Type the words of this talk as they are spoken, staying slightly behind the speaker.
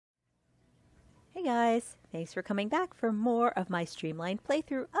Hey guys, thanks for coming back for more of my streamlined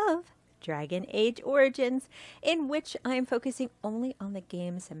playthrough of Dragon Age Origins, in which I am focusing only on the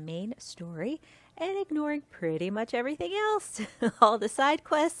game's main story and ignoring pretty much everything else. All the side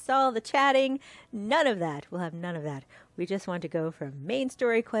quests, all the chatting, none of that. We'll have none of that. We just want to go from main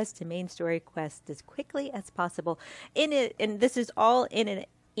story quest to main story quest as quickly as possible. And this is all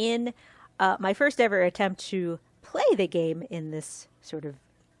in my first ever attempt to play the game in this sort of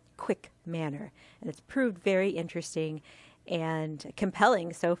quick manner, and it's proved very interesting and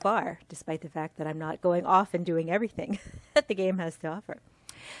compelling so far, despite the fact that I'm not going off and doing everything that the game has to offer.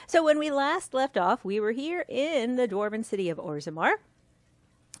 So when we last left off, we were here in the dwarven city of Orzammar,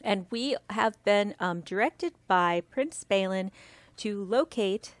 and we have been directed by Prince Balin to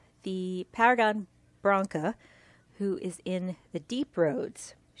locate the Paragon Branka, who is in the Deep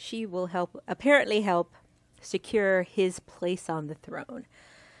Roads. She will apparently help secure his place on the throne.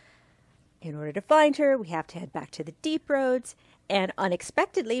 In order to find her, we have to head back to the Deep Roads, and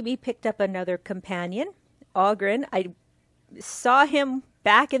unexpectedly we picked up another companion, Oghren. I saw him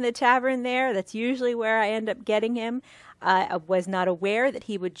back in the tavern there. That's usually where I end up getting him. I was not aware that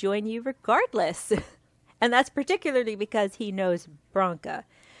he would join you regardless, and that's particularly because he knows Branka.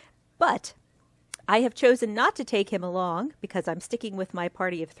 But I have chosen not to take him along because I'm sticking with my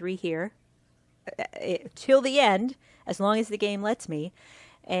party of 3 here till the end, as long as the game lets me.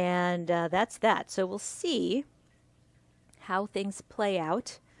 And that's that. So we'll see how things play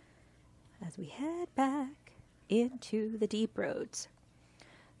out as we head back into the Deep Roads.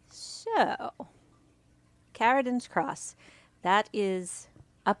 So, Caradon's Cross. That is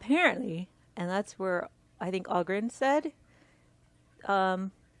apparently, and that's where I think Oghren said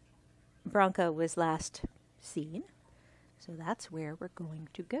Branka was last seen. So that's where we're going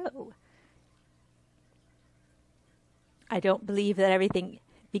to go. I don't believe that everything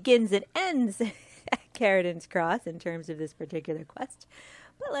begins and ends at Caradon's Cross in terms of this particular quest,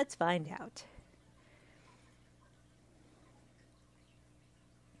 but let's find out.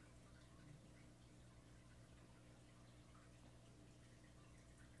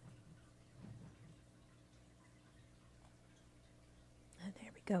 And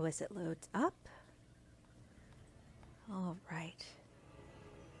there we go as it loads up. All right.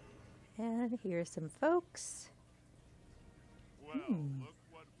 And here's some folks. Well, look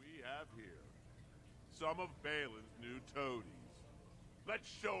what we have here. Some of Balin's new toadies. Let's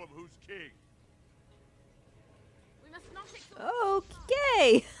show him who's king. We must not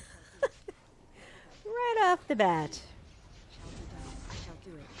Okay. Right off the bat. Shall be done. I shall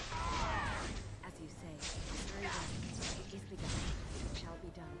do it. As you say, very well. It is begun. It shall be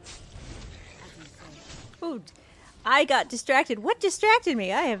done. As you say. Ooh, I got distracted. What distracted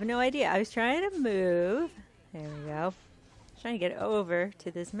me? I have no idea. I was trying to move. There we go. Trying to get over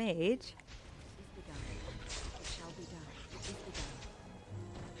to this mage.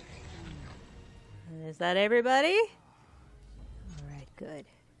 Is that everybody? All right, good.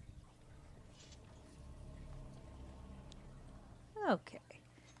 Okay.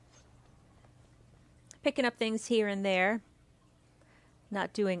 Picking up things here and there.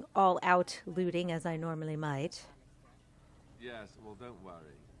 Not doing all-out looting as I normally might. Yes, well, don't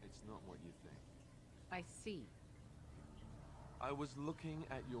worry. It's not what you think. I see. I was looking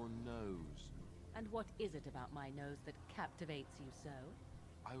at your nose. And what is it about my nose that captivates you so?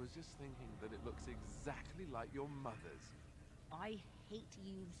 I was just thinking that it looks exactly like your mother's. I hate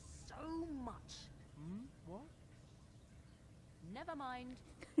you so much. Hmm? What? Never mind.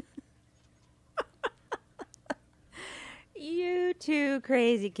 You two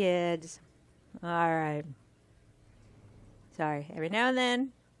crazy kids. All right. Sorry, every now and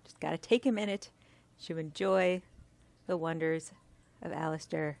then, just gotta take a minute to enjoy the wonders of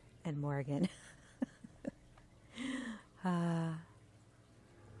Alistair and Morgan.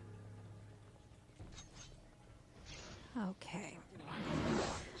 Okay.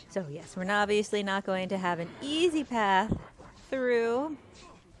 So yes, we're obviously not going to have an easy path through.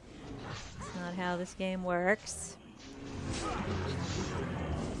 That's not how this game works.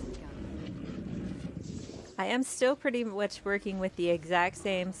 I am still pretty much working with the exact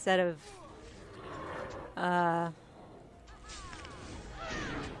same set of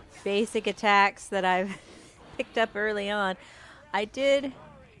basic attacks that I've picked up early on. I did,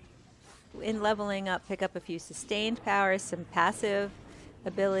 in leveling up, pick up a few sustained powers, some passive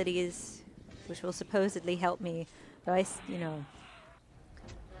abilities, which will supposedly help me. Though I,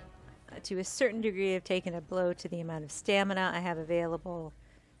 to a certain degree, have taken a blow to the amount of stamina I have available.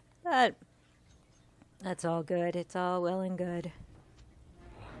 But that's all good. It's all well and good.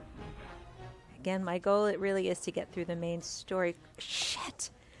 Again, my goal, it really is to get through the main story.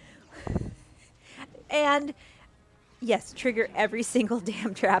 Shit! And yes, trigger every single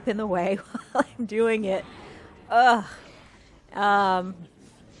damn trap in the way while I'm doing it. Ugh.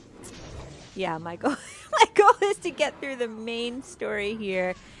 Yeah, my goal, my goal is to get through the main story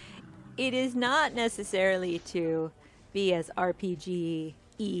here. It is not necessarily to be as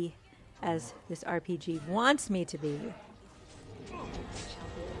RPG-y as this RPG wants me to be.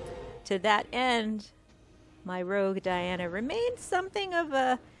 To that end, my rogue Diana remains something of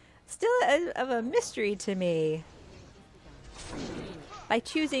a of a mystery to me. By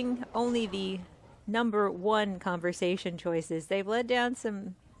choosing only the number one conversation choices, they've led down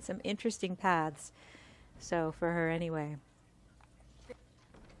some interesting paths. So for her anyway.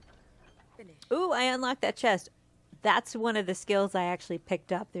 Ooh, I unlocked that chest. That's one of the skills I actually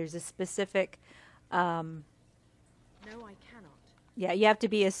picked up. There's a specific No, I cannot. yeah, you have to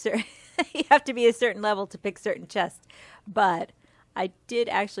be a certain you have to be a certain level to pick certain chests. But I did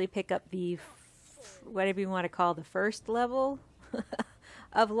actually pick up the whatever you want to call the first level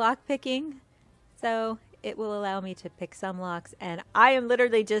of lock picking. So it will allow me to pick some locks, and I am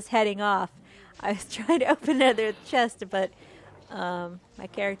literally just heading off. I was trying to open another chest, but my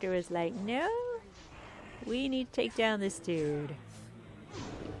character was like, no, we need to take down this dude.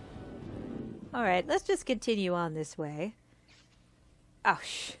 All right, let's just continue on this way. Oh,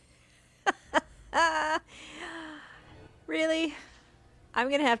 really? I'm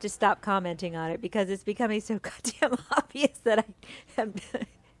going to have to stop commenting on it because it's becoming so goddamn obvious that I am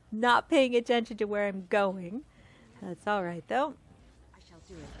not paying attention to where I'm going. That's all right, though. I shall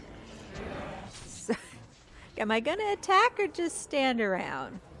do it. So, am I going to attack or just stand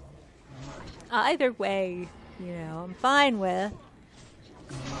around? Either way, you know, I'm fine with.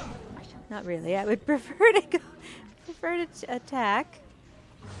 Not really. I would prefer to attack.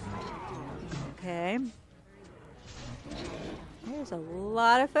 Okay. There's a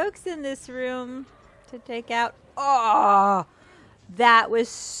lot of folks in this room to take out. Oh, that was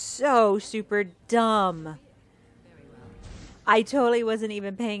so super dumb. I totally wasn't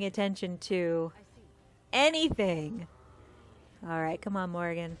even paying attention to anything. All right, come on,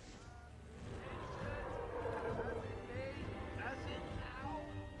 Morgan.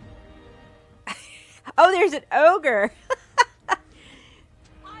 Oh, there's an ogre.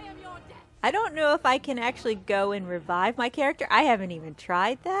 I don't know if I can actually go and revive my character. I haven't even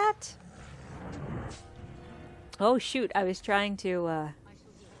tried that. Oh, shoot. I was trying to,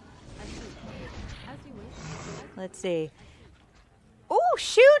 let's see. Oh,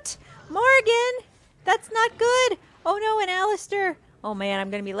 shoot! Morgan! That's not good! Oh, no, and Alistair. Oh, man, I'm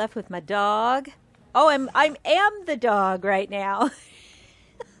going to be left with my dog. Oh, I am the dog right now.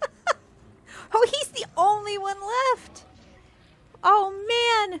 Oh, he's the only one left. Oh,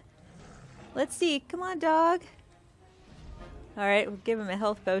 man. Let's see. Come on, dog. All right, we'll give him a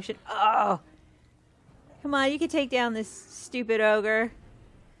health potion. Oh. Come on, you can take down this stupid ogre.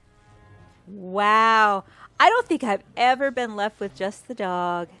 Wow. I don't think I've ever been left with just the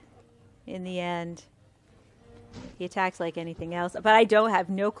dog in the end. He attacks like anything else, but I don't have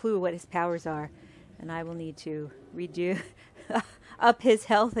no clue what his powers are. And I will need to redo up his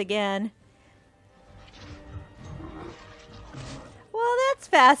health again. Well, that's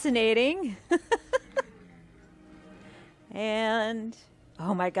fascinating. And,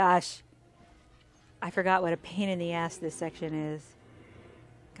 oh my gosh. I forgot what a pain in the ass this section is.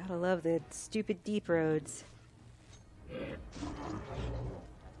 Gotta love the stupid deep roads.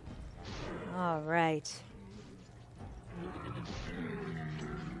 All right.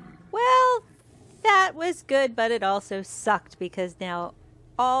 Well, that was good, but it also sucked because now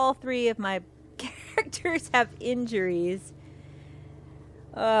all three of my characters have injuries.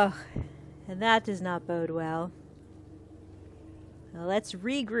 Ugh, and that does not bode well. Well, let's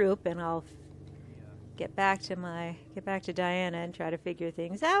regroup, and I'll get back to Diana and try to figure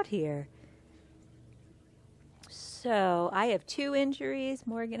things out here. So I have 2 injuries.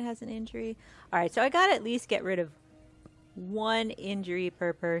 Morgan has an injury. All right, so I got to at least get rid of 1 injury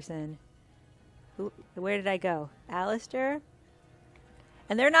per person. Where did I go? Alistair?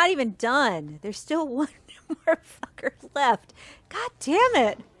 And they're not even done. There's still 1 more fucker left. God damn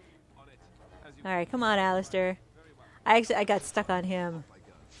it. All right, come on, Alistair. I got stuck on him.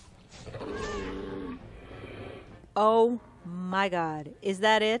 Oh my God. Is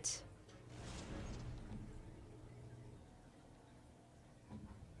that it?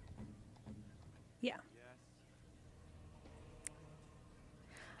 Yeah.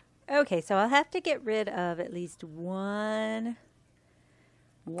 Okay, so I'll have to get rid of at least one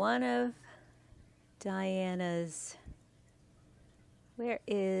of Diana's. Where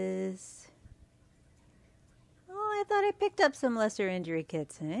is... Oh, I thought I picked up some lesser injury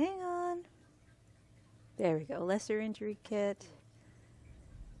kits. Hang on. There we go. Lesser injury kit.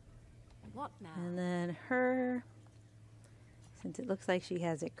 What now? And then her, since it looks like she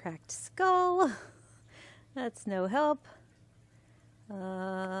has a cracked skull, that's no help. Very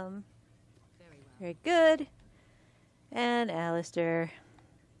well. Very good. And Alistair,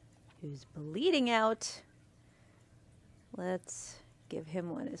 who's bleeding out. Let's give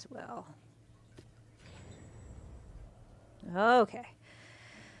him one as well. Okay.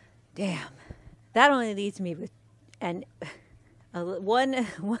 Damn. That only leaves me with one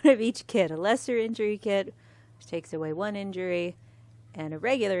of each kit. A lesser injury kit, which takes away 1 injury, and a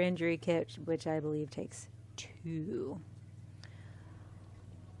regular injury kit, which I believe takes 2.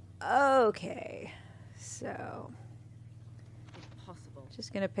 Okay. So, Impossible.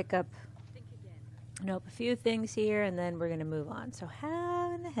 just going to pick up Think again. a few things here, and then we're going to move on. So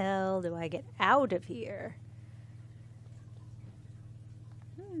how in the hell do I get out of here?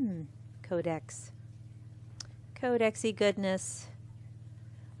 Codex. Codexy goodness.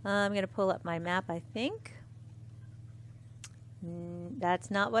 I'm going to pull up my map, I think. That's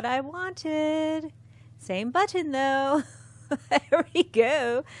not what I wanted. Same button, though. There we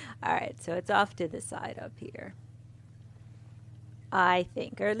go. All right, so it's off to the side up here. I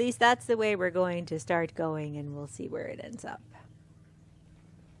think, or at least that's the way we're going to start going, and we'll see where it ends up.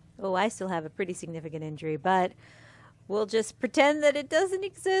 Oh, I still have a pretty significant injury, but we'll just pretend that it doesn't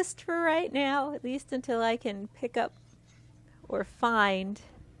exist for right now, at least until I can pick up or find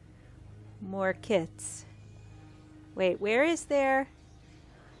more kits. Wait, where is there?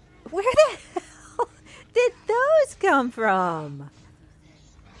 Where the hell did those come from?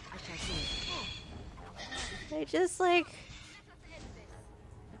 I shall do it. They just like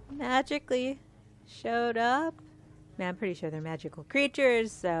magically showed up. Man, I'm pretty sure they're magical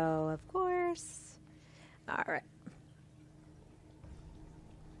creatures, so of course. All right.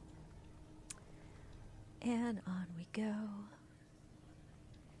 And on we go.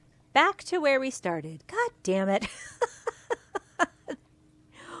 Back to where we started. God damn it.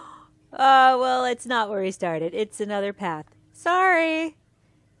 Oh, well, it's not where we started. It's another path. Sorry.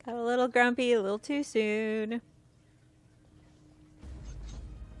 Got a little grumpy a little too soon. It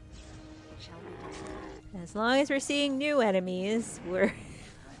shall be done. As long as we're seeing new enemies, we're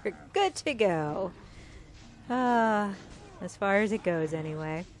good to go. As far as it goes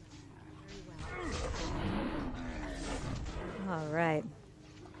anyway. Very well. All right.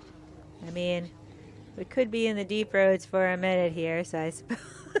 I mean, we could be in the deep roads for a minute here, so I suppose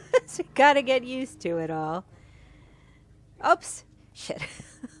we gotta get used to it all. Oops. Shit.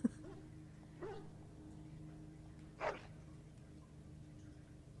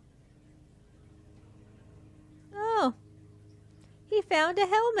 Oh. He found a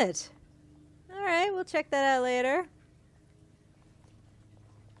helmet. All right, we'll check that out later.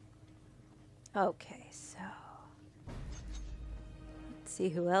 Okay, so let's see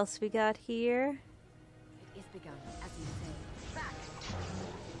who else we got here. It is begun, as you say. Back!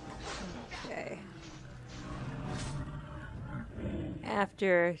 Okay.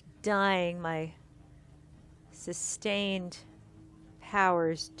 After dying, my sustained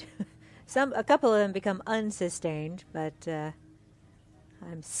powers, a couple of them become unsustained, but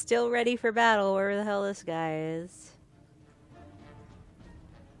I'm still ready for battle wherever the hell this guy is.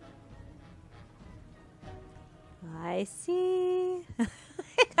 I see.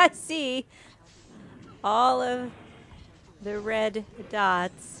 I see all of the red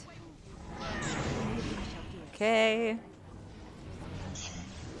dots. Okay.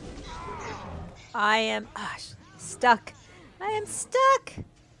 I am stuck. I am stuck.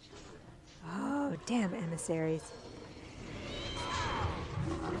 Oh, damn emissaries.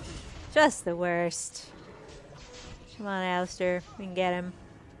 Just the worst. Come on, Alistair. We can get him.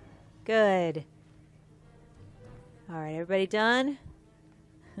 Good. All right, everybody done?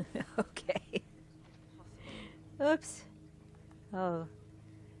 Okay. Oops. Oh,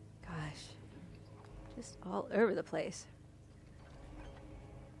 gosh. Just all over the place.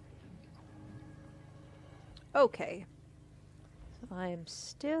 Okay. So I am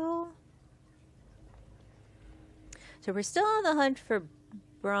still... So we're still on the hunt for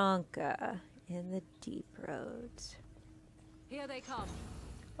Branka in the deep roads. Here they come.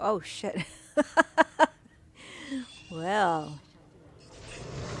 Oh, shit. Well.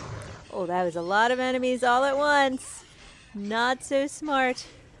 Oh, that was a lot of enemies all at once. Not so smart.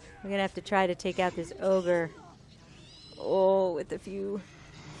 We're going to have to try to take out this ogre. Oh, with a few.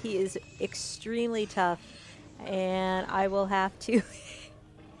 He is extremely tough. And I will have to...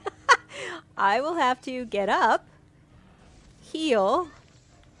 I will have to get up. Heal.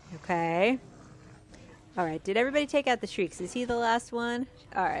 Okay. Alright, did everybody take out the shrieks? Is he the last one?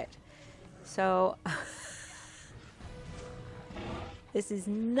 Alright. So this is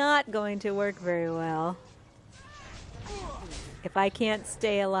not going to work very well if I can't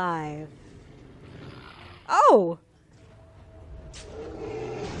stay alive. Oh!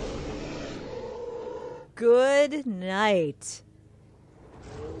 Good night.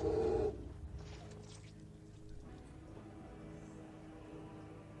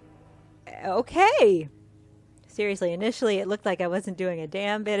 Okay. Seriously, initially it looked like I wasn't doing a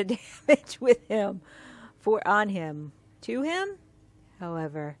damn bit of damage with him. On him. To him?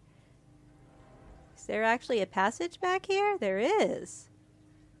 However. Is there actually a passage back here? There is.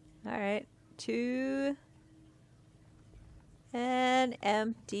 Alright. 2. And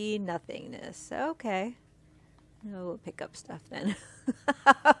empty nothingness. Okay. Oh, we'll pick up stuff then.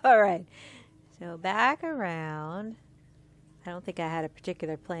 Alright. So back around. I don't think I had a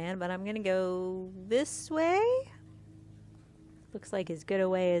particular plan, but I'm going to go this way. Looks like as good a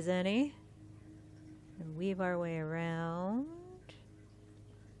way as any. And weave our way around.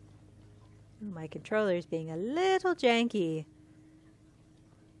 Ooh, my controller's being a little janky.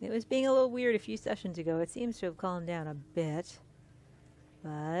 It was being a little weird a few sessions ago. It seems to have calmed down a bit.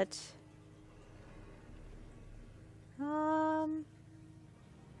 But...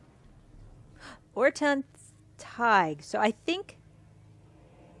 Orton Tig. So I think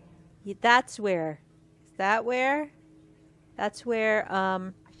that's where. Is that where? That's where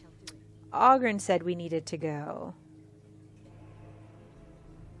Ogren said we needed to go.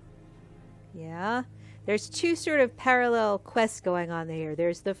 Yeah. There's two sort of parallel quests going on here.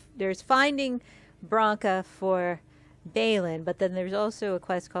 There's finding Branka for Balin, but then there's also a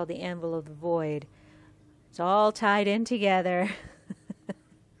quest called the Anvil of the Void. It's all tied in together.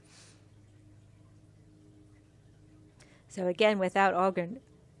 So again, without Ogren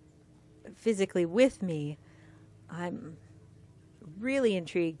physically with me, I'm really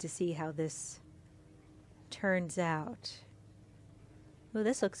intrigued to see how this turns out. Well,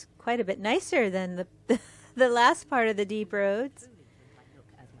 this looks quite a bit nicer than the last part of the Deep Roads.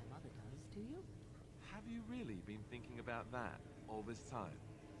 Have you really been thinking about that all this time?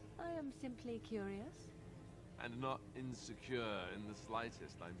 I am simply curious. And not insecure in the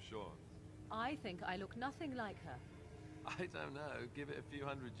slightest, I'm sure. I think I look nothing like her. I don't know. Give it a few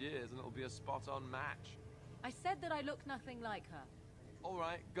hundred years and it'll be a spot-on match. I said that I look nothing like her. All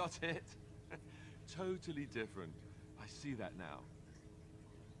right, got it. Totally different. I see that now.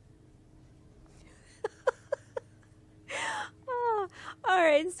 Oh, all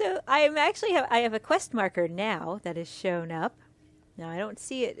right, so I have a quest marker now that has shown up. Now I don't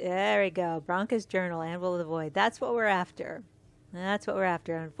see it. There we go. Branka's Journal, Anvil of the Void. That's what we're after. That's what we're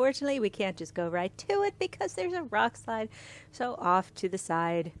after. Unfortunately, we can't just go right to it because there's a rock slide. So off to the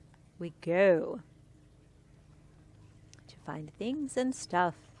side we go to find things and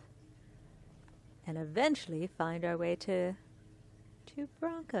stuff, and eventually find our way to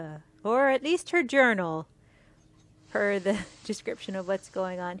Branka, or at least her journal, per the description of what's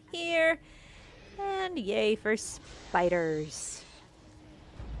going on here. And yay for spiders.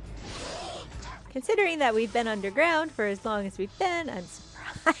 Considering that we've been underground for as long as we've been, I'm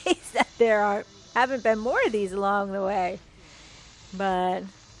surprised that there haven't been more of these along the way. But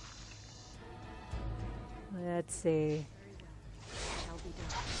let's see.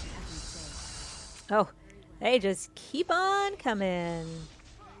 Oh, they just keep on coming.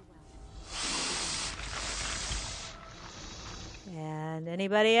 And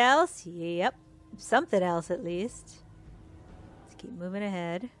anybody else? Yep, something else at least. Let's keep moving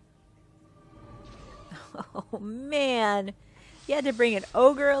ahead. Oh man, you had to bring an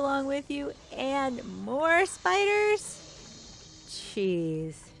ogre along with you and more spiders?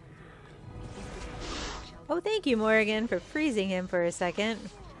 Jeez. Oh, thank you, Morgan, for freezing him for a second.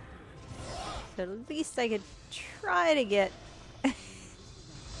 So at least I could try to get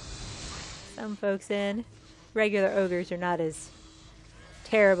some folks in. Regular ogres are not as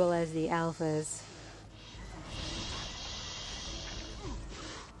terrible as the alphas.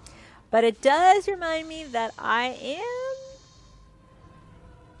 But it does remind me that I am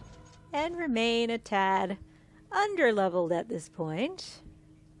and remain a tad underleveled at this point.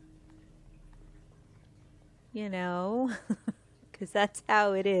 You know, because that's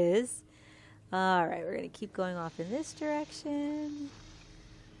how it is. Alright, we're going to keep going off in this direction.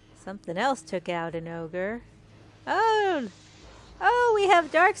 Something else took out an ogre. Oh, we have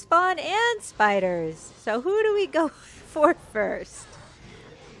Darkspawn and spiders. So who do we go for first?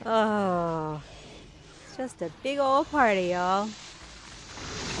 Oh, it's just a big old party, y'all.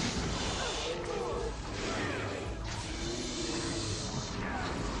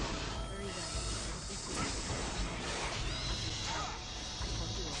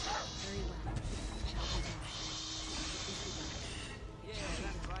 Very well.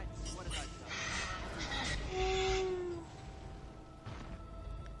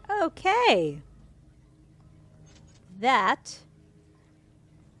 Okay. That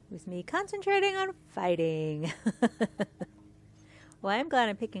was me concentrating on fighting. Well, I'm glad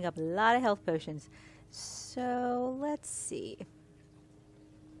I'm picking up a lot of health potions. So, let's see.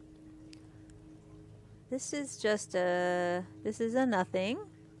 This is just a... This is a nothing.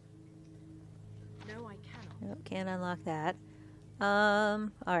 No, I cannot. Nope, can't unlock that.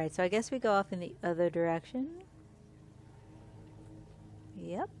 Alright, so I guess we go off in the other direction.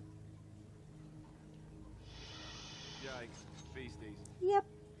 Yep. Yikes. Beasties. Yep.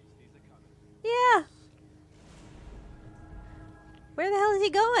 Beasties are coming. Yeah. Where the hell is he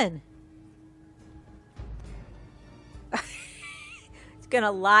going? He's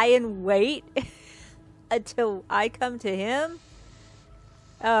gonna lie in wait until I come to him?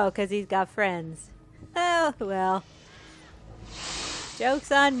 Oh, because he's got friends. Oh, well.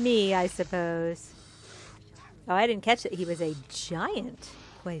 Joke's on me, I suppose. Oh, I didn't catch that he was a giant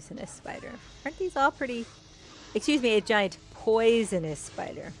poisonous spider. Aren't these all pretty... Excuse me, a giant poisonous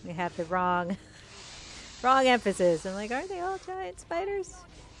spider. We have the wrong emphasis. I'm like, aren't they all giant spiders?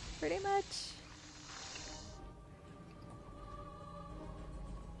 Pretty much.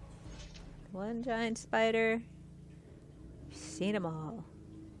 One giant spider. Seen them all.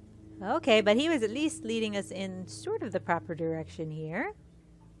 Okay, but he was at least leading us in sort of the proper direction here.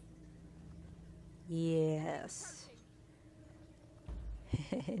 Yes.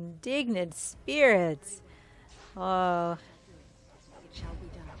 Indignant spirits. Oh. It shall be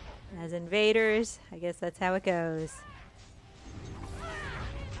done. As invaders, I guess that's how it goes.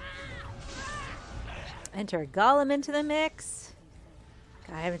 Enter a golem into the mix.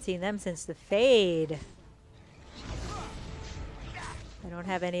 God, I haven't seen them since the Fade. I don't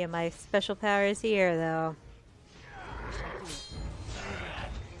have any of my special powers here, though.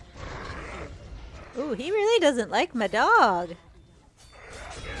 Ooh, he really doesn't like my dog. It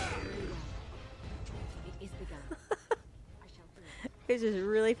is begun. I shall do it. He's just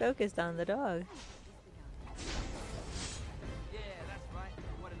really focused on the dog. Yeah, that's right.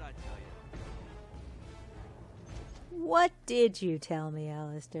 What did I tell you? What did you tell me,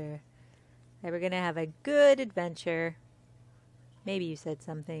 Alistair? That we're gonna have a good adventure. Maybe you said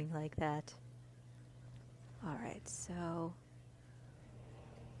something like that. Alright, so...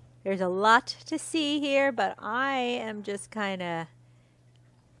 There's a lot to see here, but I am just kind of...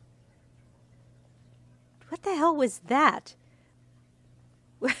 What the hell was that?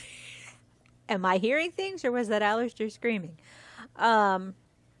 Am I hearing things, or was that Alistair screaming?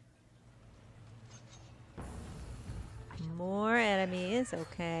 More enemies,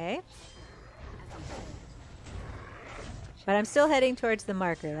 okay. But I'm still heading towards the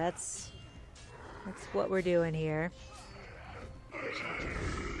marker. That's what we're doing here.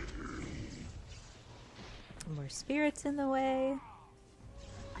 More spirits in the way.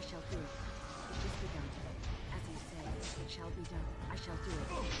 I shall do it. It is begun. As you say, it shall be done. I shall do it.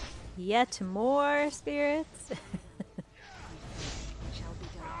 Yet more spirits. It shall be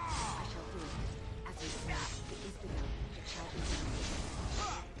done. I shall do it. As you say, it is begun. It shall be done.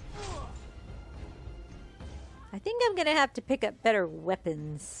 I think I'm gonna have to pick up better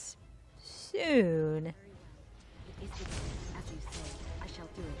weapons soon. Very well. It is begun. As you say, I shall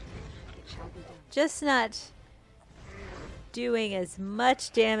do it. It shall be done. Just not doing as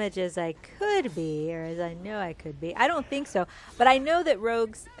much damage as I could be, or as I know I could be. I don't think so, but I know that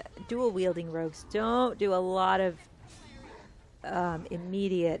rogues, dual-wielding rogues, don't do a lot of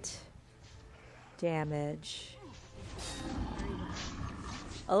immediate damage.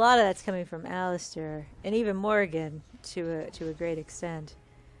 A lot of that's coming from Alistair, and even Morgan, to a great extent.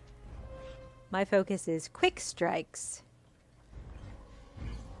 My focus is quick strikes.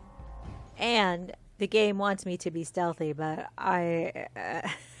 And the game wants me to be stealthy, but I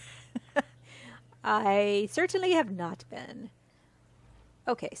certainly have not been.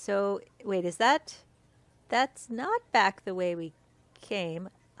 Okay, so wait, is that... That's not back the way we came.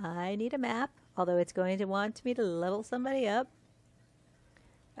 I need a map, although it's going to want me to level somebody up.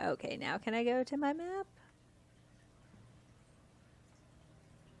 Okay, now can I go to my map?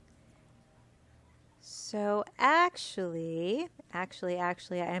 So actually, I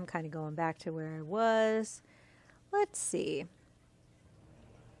am kind of going back to where I was. Let's see.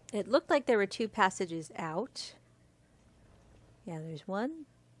 It looked like there were two passages out. Yeah, there's one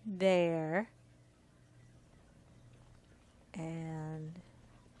there. And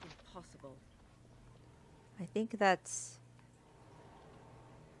Impossible. I think that's...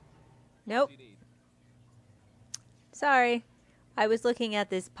 Nope. What do you need? Sorry. I was looking at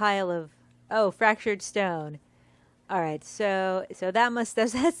this pile of... Oh, fractured stone. Alright, so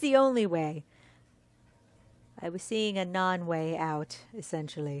that's the only way. I was seeing a non-way out,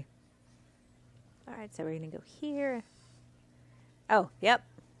 essentially. Alright, so we're going to go here. Oh, yep.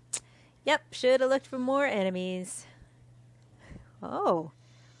 Yep, should have looked for more enemies. Oh,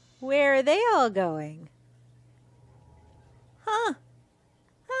 where are they all going? Huh.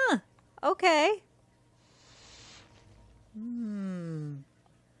 Huh. Okay.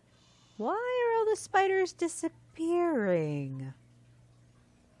 Why are all the spiders disappearing?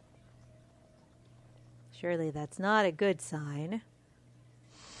 Surely that's not a good sign.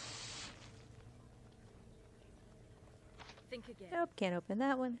 Think again. Nope, can't open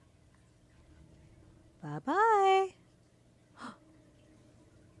that one. Bye-bye.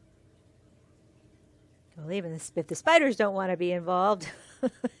 Well, even if the spiders don't want to be involved, I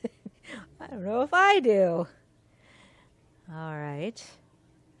don't know if I do. All right.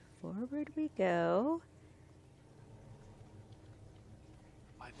 Forward we go.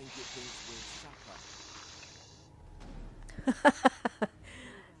 I think it thinks we're supper.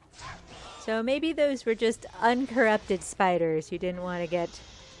 So maybe those were just uncorrupted spiders who didn't want to get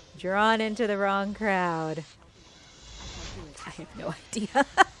drawn into the wrong crowd. I have no idea.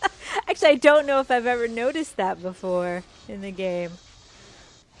 Actually, I don't know if I've ever noticed that before in the game.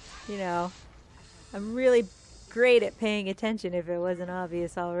 You know, I'm really great at paying attention if it wasn't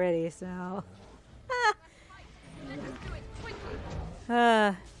obvious already, so.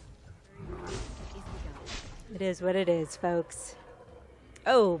 It is what it is, folks.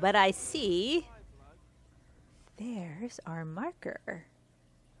 Oh, but I see. There's our marker.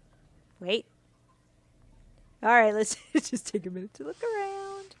 Wait. All right, let's just take a minute to look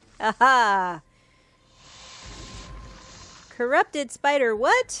around. Aha! Corrupted spider,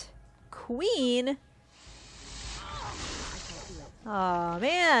 what? Queen? Oh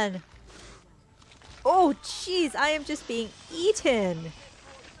man. Oh, jeez, I am just being eaten.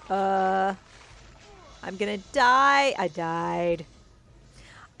 I'm gonna die. I died.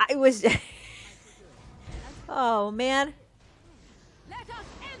 I was... Oh, man. Let us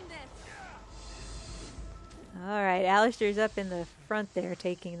end this. All right, Alistair's up in the front there,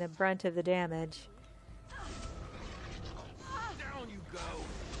 taking the brunt of the damage. Down you go.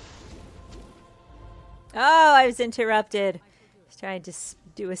 Oh, I was interrupted. I was trying to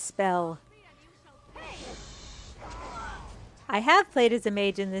do a spell. I have played as a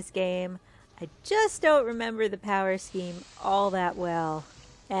mage in this game. I just don't remember the power scheme all that well.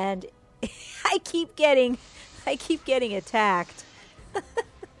 And I keep getting attacked.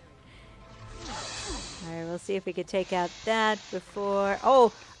 Alright, we'll see if we could take out that before...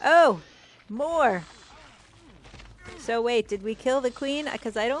 Oh! More! So wait, did we kill the queen?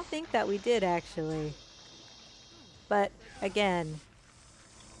 Because I don't think that we did, actually. But, again...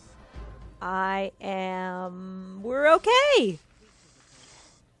 We're okay!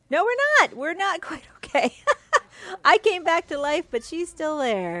 No, we're not! We're not quite okay. I came back to life, but she's still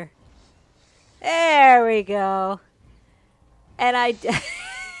there. There we go. And I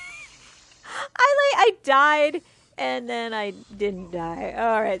died, and then I didn't die.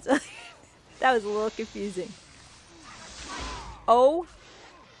 All right, so that was a little confusing. Oh,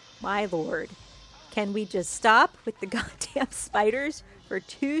 my lord. Can we just stop with the goddamn spiders for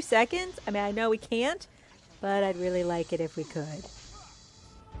 2 seconds? I mean, I know we can't, but I'd really like it if we could.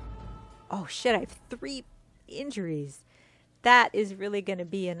 Oh, shit, I have 3 injuries. That is really going to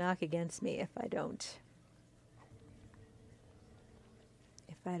be a knock against me if I don't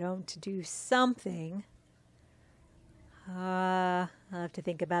do something. I'll have to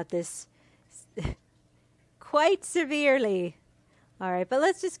think about this quite severely. All right, but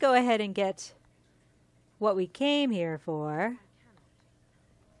let's just go ahead and get what we came here for.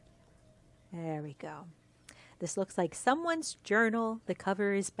 There we go. This looks like someone's journal. The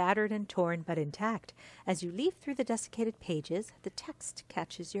cover is battered and torn, but intact. As you leaf through the desiccated pages, the text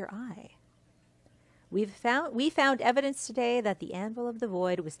catches your eye. We found evidence today that the Anvil of the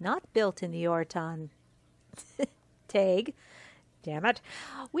Void was not built in the Orton Tag. Damn it.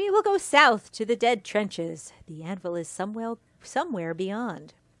 We will go south to the dead trenches. The Anvil is somewhere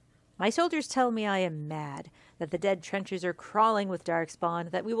beyond. My soldiers tell me I am mad, that the dead trenches are crawling with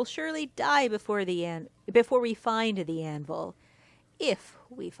Darkspawn, that we will surely die before we find the Anvil. If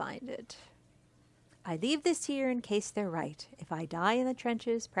we find it. I leave this here in case they're right. If I die in the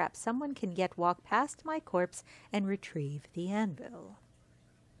trenches, perhaps someone can yet walk past my corpse and retrieve the Anvil.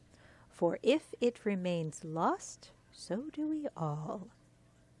 For if it remains lost, so do we all.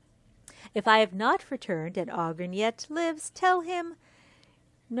 If I have not returned and Ogren yet lives, tell him...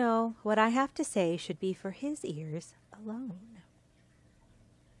 No, what I have to say should be for his ears alone.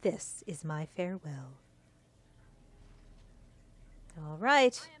 This is my farewell. All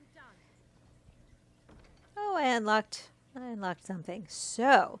right. Oh, I unlocked something.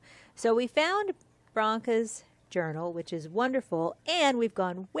 So we found Branka's journal, which is wonderful, and we've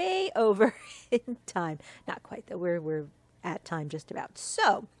gone way over in time. Not quite, though. We're at time just about.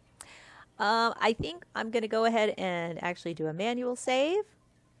 So, I think I'm going to go ahead and actually do a manual save,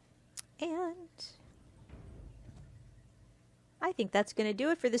 and I think that's going to do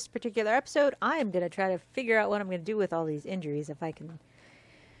it for this particular episode. I'm going to try to figure out what I'm going to do with all these injuries, if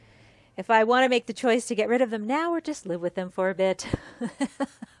I want to make the choice to get rid of them now or just live with them for a bit.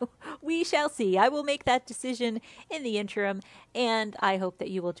 We shall see. I will make that decision in the interim, and I hope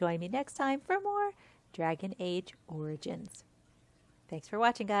that you will join me next time for more Dragon Age Origins. Thanks for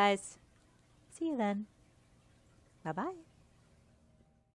watching, guys. See you then. Bye-bye.